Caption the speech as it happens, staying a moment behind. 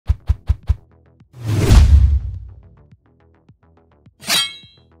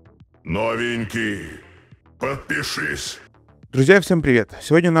Новенький, подпишись. Друзья, всем привет!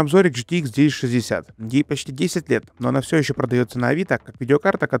 Сегодня на обзоре GTX 1060. Ей почти 10 лет, но она все еще продается на Авито, как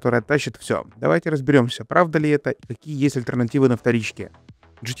видеокарта, которая тащит все. Давайте разберемся, правда ли это и какие есть альтернативы на вторичке.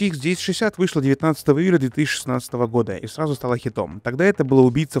 GTX 1060 вышла 19 июля 2016 года и сразу стала хитом. Тогда это было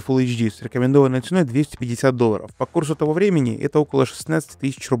убийца Full HD с рекомендованной ценой $250. По курсу того времени это около 16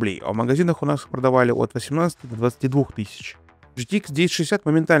 тысяч рублей, а в магазинах у нас их продавали от 18 до 22 тысяч. GTX 1060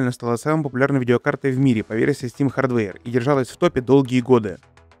 моментально стала самой популярной видеокартой в мире по версии Steam Hardware и держалась в топе долгие годы.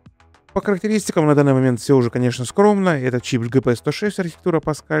 По характеристикам на данный момент все уже, конечно, скромно. Это чип GP106, архитектура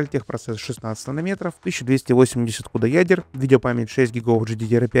Pascal, техпроцессор 16 нанометров, 1280 CUDA ядер, видеопамять 6 ГБ GB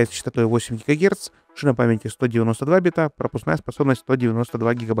DDR4 с частотой 8 ГГц, шина памяти 192 бита, пропускная способность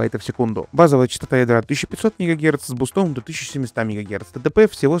 192 ГБ в секунду. Базовая частота ядра 1500 МГц с бустом до 1700 МГц,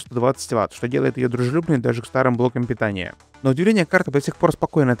 ТДП всего 120 Вт, что делает ее дружелюбной даже к старым блокам питания. На удивление, карта до сих пор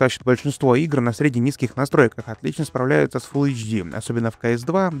спокойно тащит большинство игр на средне-низких настройках, отлично справляются с Full HD, особенно в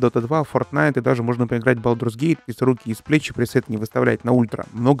CS2, Dota 2, Fortnite, и даже можно поиграть в Baldur's Gate, если руки из плеч и пресет не выставлять на ультра.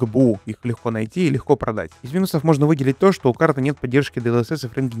 Много БУ, их легко найти и легко продать. Из минусов можно выделить то, что у карты нет поддержки DLSS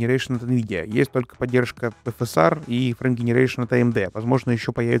и Frame Generation от NVIDIA, есть только поддержка FSR и Frame Generation от AMD, возможно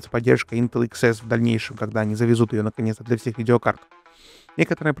еще появится поддержка Intel XS в дальнейшем, когда они завезут ее наконец-то для всех видеокарт.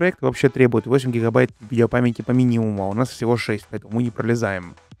 Некоторые проекты вообще требуют 8 ГБ видеопамяти по минимуму, а у нас всего 6, поэтому мы не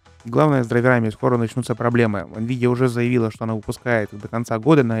пролезаем. И главное, с драйверами скоро начнутся проблемы. NVIDIA уже заявила, что она выпускает их до конца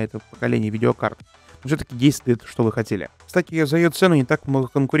года на это поколение видеокарт. Но все-таки действует, что вы хотели. Кстати, за ее цену не так много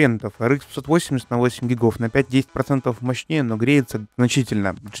конкурентов. RX 580 на 8 гигов на 5-10% мощнее, но греется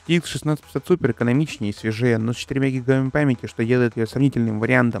значительно. GTX 1650 Super экономичнее и свежее, но с 4 гигами памяти, что делает ее сомнительным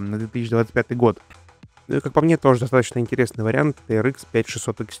вариантом на 2025 год. Как по мне, тоже достаточно интересный вариант — это RX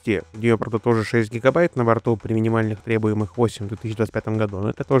 5600 XT. У нее, правда, тоже 6 гигабайт на борту при минимальных требуемых 8 в 2025 году,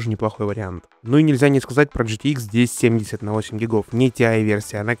 но это тоже неплохой вариант. Ну и нельзя не сказать про GTX 1070 на 8 гигов, не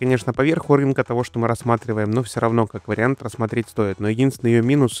TI-версия. Она, конечно, поверху рынка того, что мы рассматриваем, но все равно как вариант рассмотреть стоит. Но единственный ее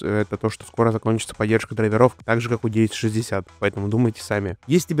минус — это то, что скоро закончится поддержка драйверов, так же, как у 1060, поэтому думайте сами.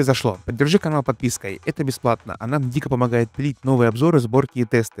 Если тебе зашло, поддержи канал подпиской, это бесплатно, а нам дико помогает пилить новые обзоры, сборки и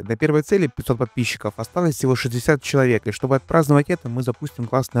тесты. До первой цели 500 подписчиков осталось всего 60 человек, и чтобы отпраздновать это, мы запустим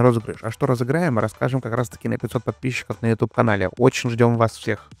классный розыгрыш. А что разыграем, расскажем как раз-таки на 500 подписчиков на YouTube-канале. Очень ждем вас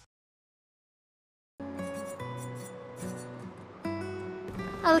всех.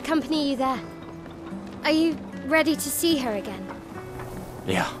 I'll accompany you there. Are you ready to see her again?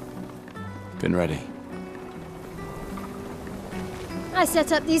 Yeah. Been ready. I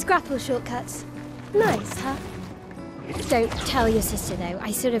set up these grapple shortcuts. Nice, huh? Don't tell your sister, though.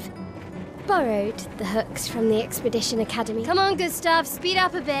 I sort of borrowed the hooks from the Expedition Academy. Come on, Gustav, speed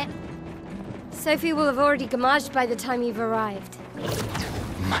up a bit. Sophie will have already gamaged by the time you've arrived.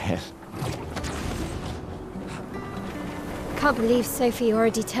 My head. Can't believe Sophie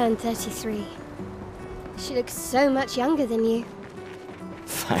already turned 33. She looks so much younger than you.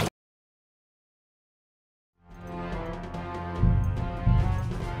 Fine.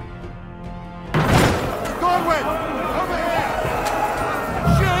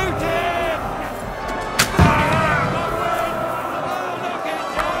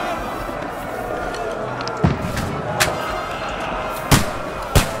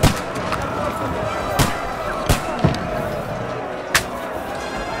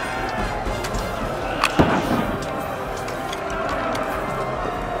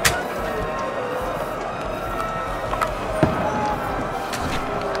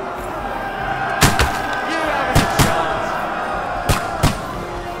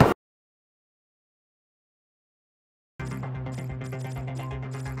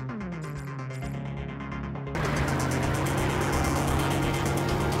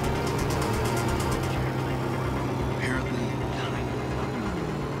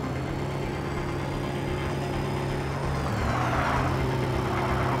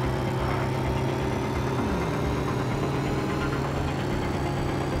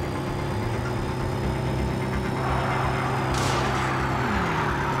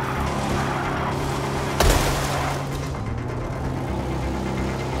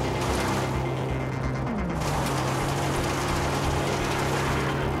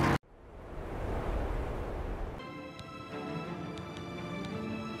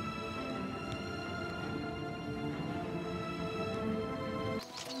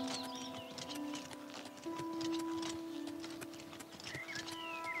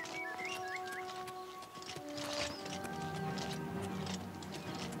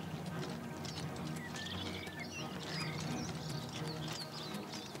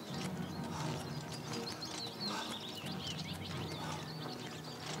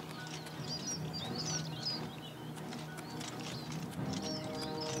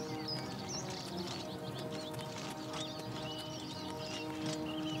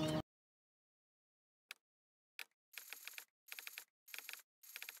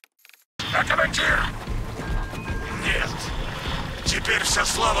 командир! Нет. Теперь вся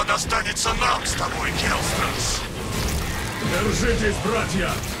слава достанется нам с тобой, Келстронс. Держитесь,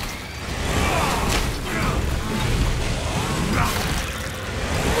 братья!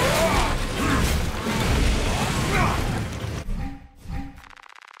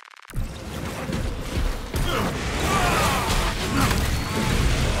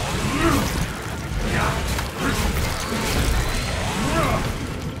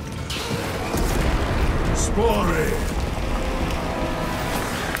 Споры!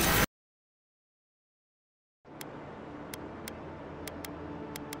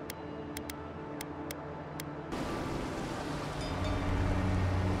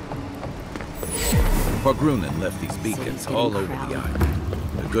 Pogrunen left these beacons all over the island.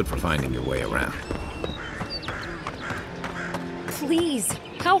 They're good for finding your way around. Please,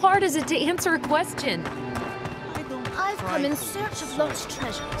 how hard is it to answer a question? I've come in search of lost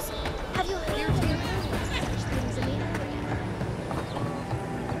treasures. Have you heard of such things in the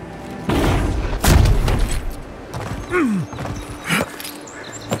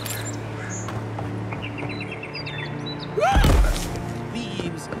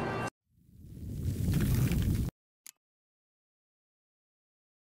Thieves!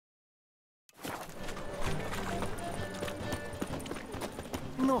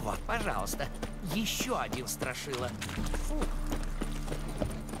 Ну вот, пожалуйста, еще один страшила. Фу.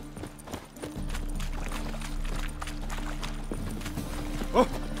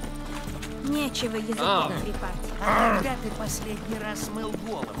 Нечего языком трепать. А когда ты последний раз мыл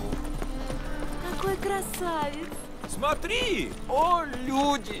голову? Какой красавец! Смотри! О,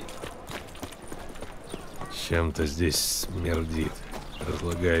 люди! Чем-то здесь смердит.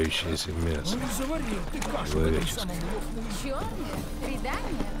 Разлагающееся мясо. Зловещески. Черное?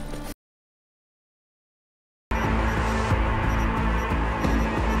 Предание?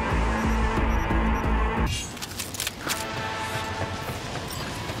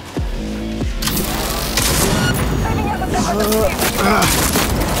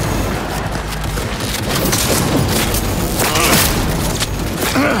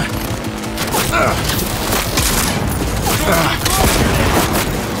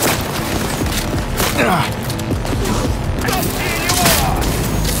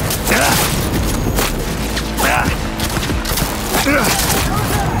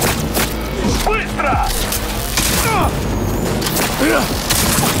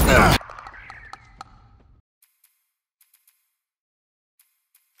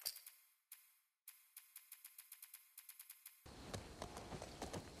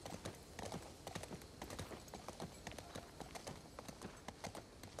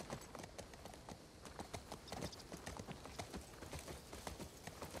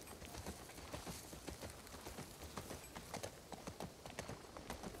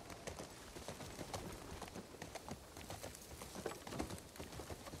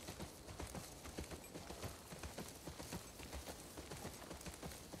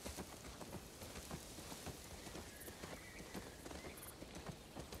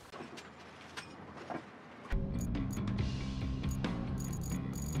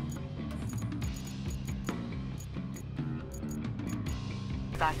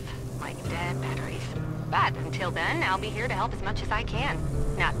 Thus, like dead batteries. But until then, I'll be here to help as much as I can.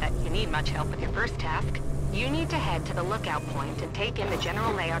 Not that you need much help with your first task. You need to head to the lookout point and take in the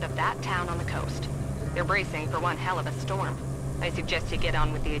general layout of that town on the coast. They're bracing for one hell of a storm. I suggest you get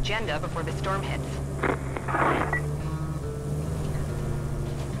on with the agenda before the storm hits.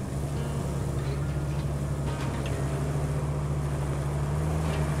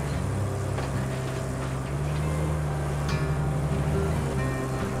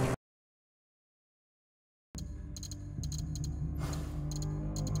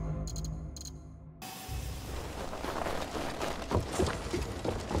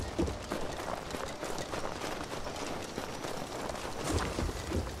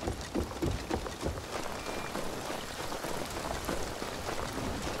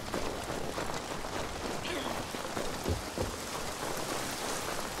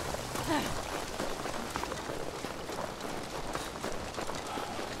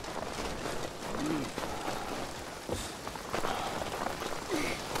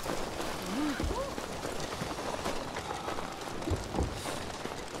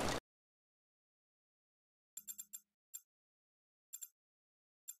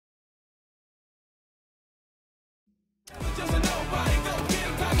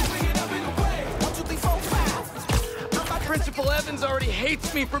 Principal Evans already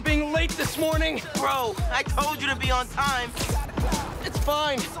hates me for being late this morning. Bro, I told you to be on time. It's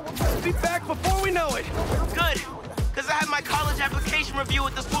fine. I'll be back before we know it. Good, because I had my college application review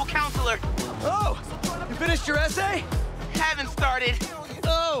with the school counselor. Oh, you finished your essay? Haven't started.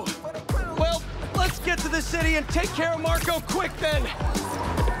 Oh, well, let's get to the city and take care of Marco quick then.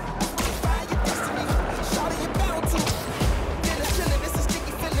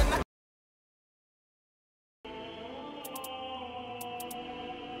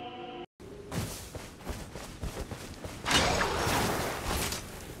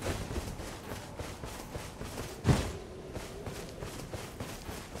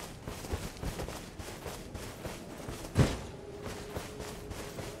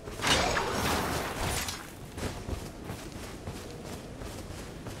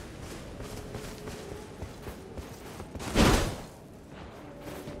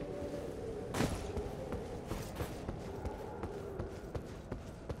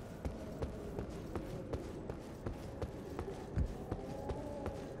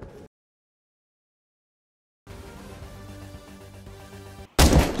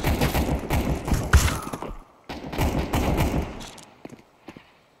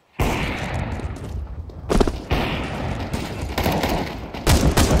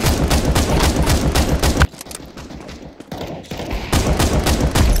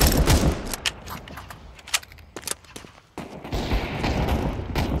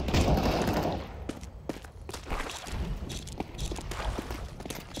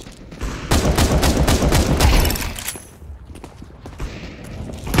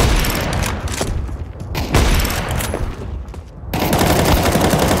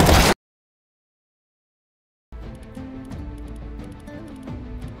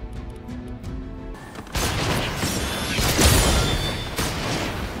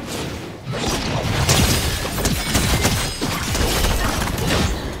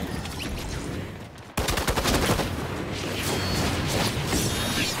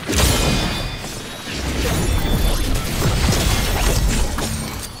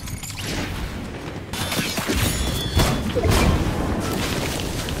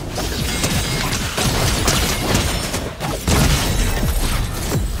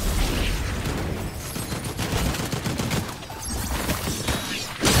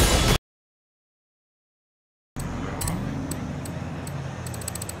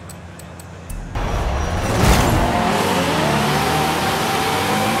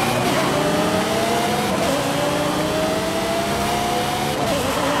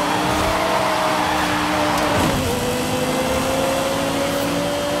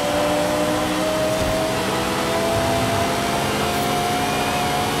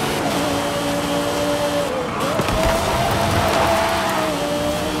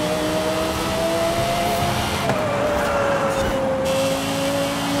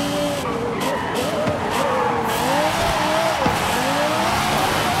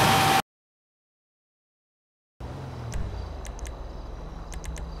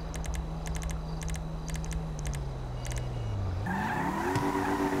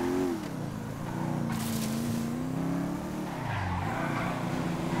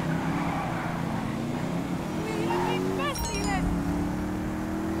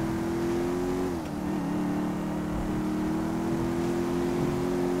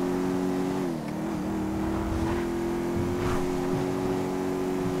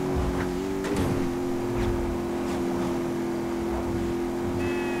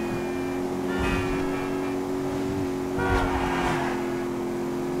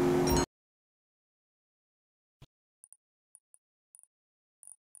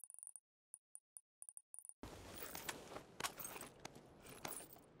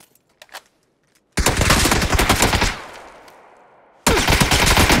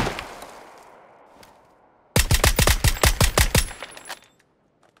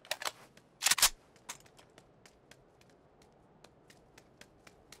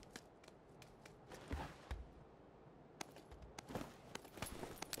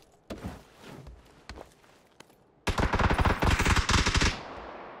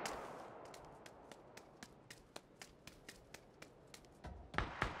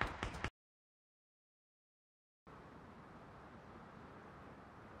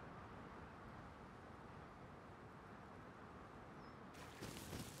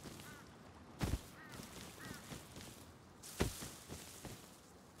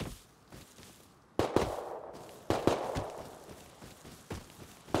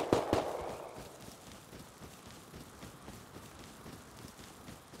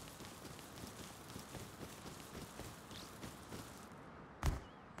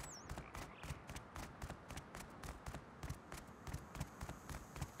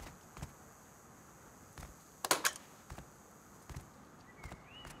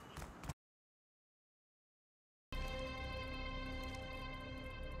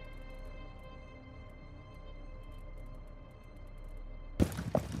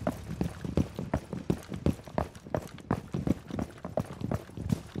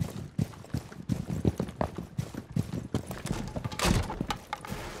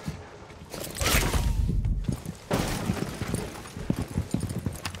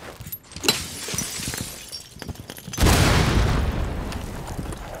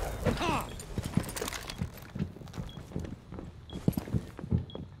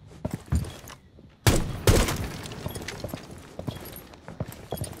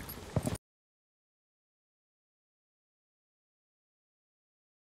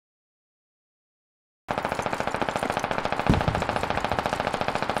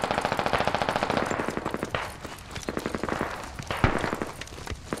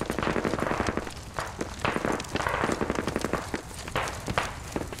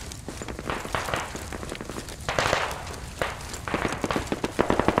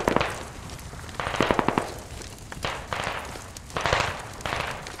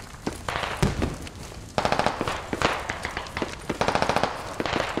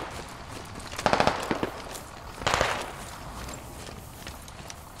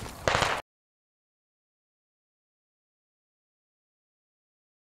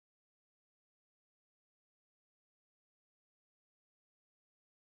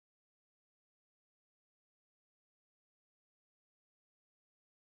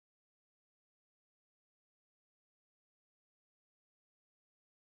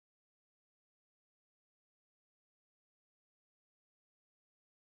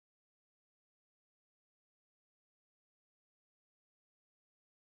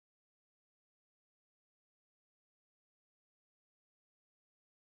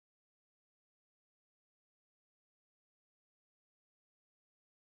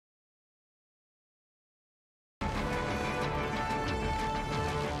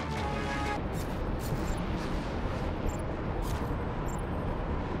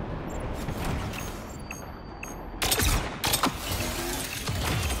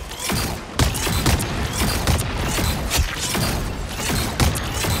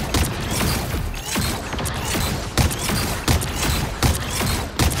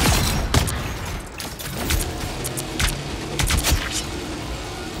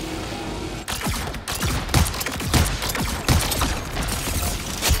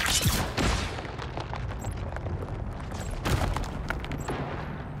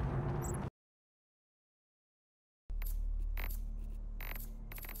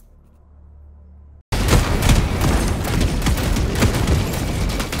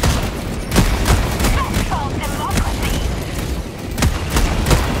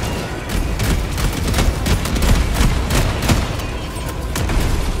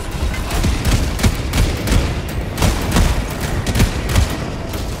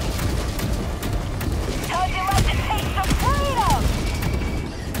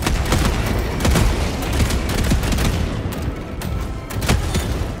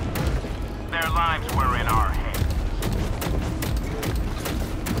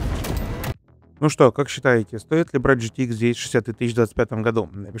 Ну что, как считаете, стоит ли брать GTX 1060 в 2025 году?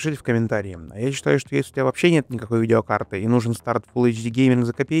 Напишите в комментарии. А я считаю, что если у тебя вообще нет никакой видеокарты и нужен старт Full HD гейминг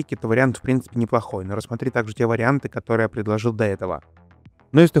за копейки, то вариант в принципе неплохой, но рассмотри также те варианты, которые я предложил до этого.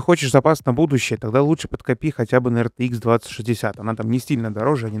 Но если ты хочешь запас на будущее, тогда лучше подкопи хотя бы на RTX 2060. Она там не сильно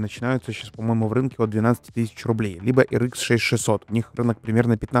дороже, они начинаются сейчас, по-моему, в рынке от 12 тысяч рублей. Либо RX 6600. У них рынок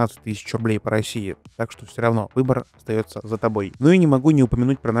примерно 15 тысяч рублей по России. Так что все равно выбор остается за тобой. Ну и не могу не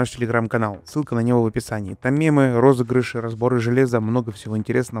упомянуть про наш телеграм-канал. Ссылка на него в описании. Там мемы, розыгрыши, разборы железа, много всего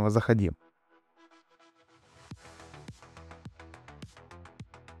интересного. Заходи.